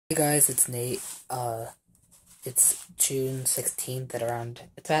Hey guys, it's Nate. It's June 16th at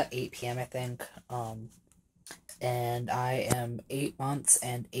it's about 8 p.m. I think. And I am 8 months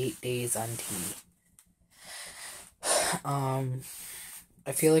and 8 days on T. Um,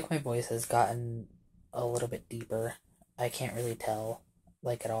 I feel like my voice has gotten a little bit deeper. I can't really tell,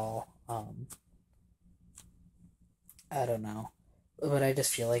 like, at all. I don't know. But I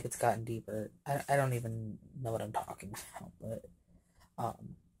just feel like it's gotten deeper. I don't even know what I'm talking about, but,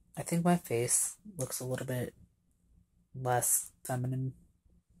 I think my face looks a little bit less feminine.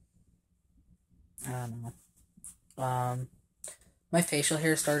 I don't know. My facial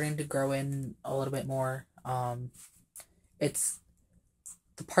hair is starting to grow in a little bit more. It's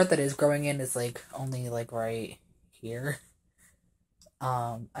the part that is growing in is like only like right here.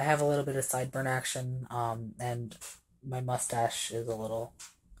 I have a little bit of sideburn action. And my mustache is a little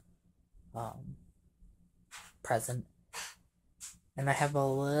um present, and I have a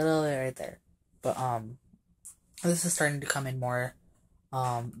little bit right there. But this is starting to come in more.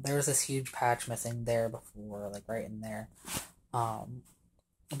 There was this huge patch missing there before, like right in there.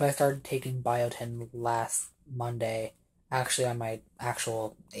 But I started taking biotin last Monday, actually on my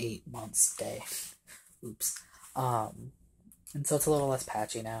actual 8 months day. Oops. And so it's a little less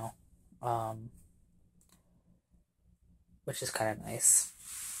patchy now, which is kind of nice.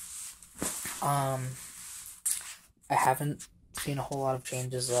 I haven't seen a whole lot of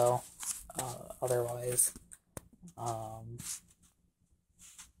changes though, otherwise.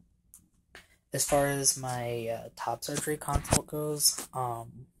 As far as my top surgery consult goes,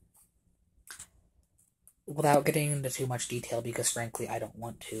 without getting into too much detail, because frankly I don't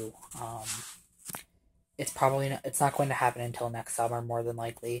want to, it's not going to happen until next summer, more than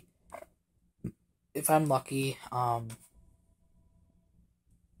likely. If I'm lucky,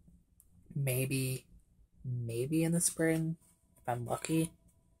 maybe in the spring, if I'm lucky.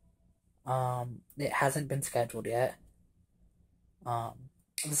 It hasn't been scheduled yet. The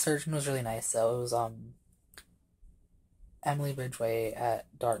surgeon was really nice though. It was Emily Ridgway at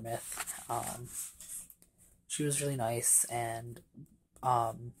Dartmouth. She was really nice, and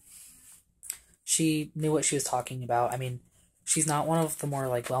she knew what she was talking about. I mean, she's not one of the more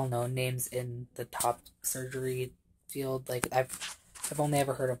like well-known names in the top surgery field. Like I've only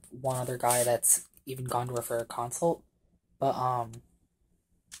ever heard of one other guy that's even gone to her for a consult, but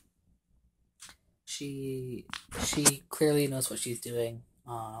she clearly knows what she's doing.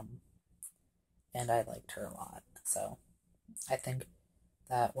 And I liked her a lot. So I think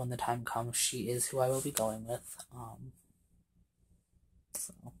that when the time comes, she is who I will be going with.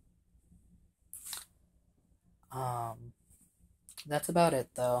 So um, that's about it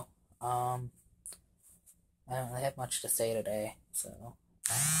though. I don't really have much to say today, so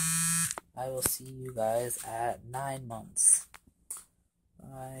I will see you guys at 9 months.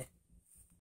 Bye.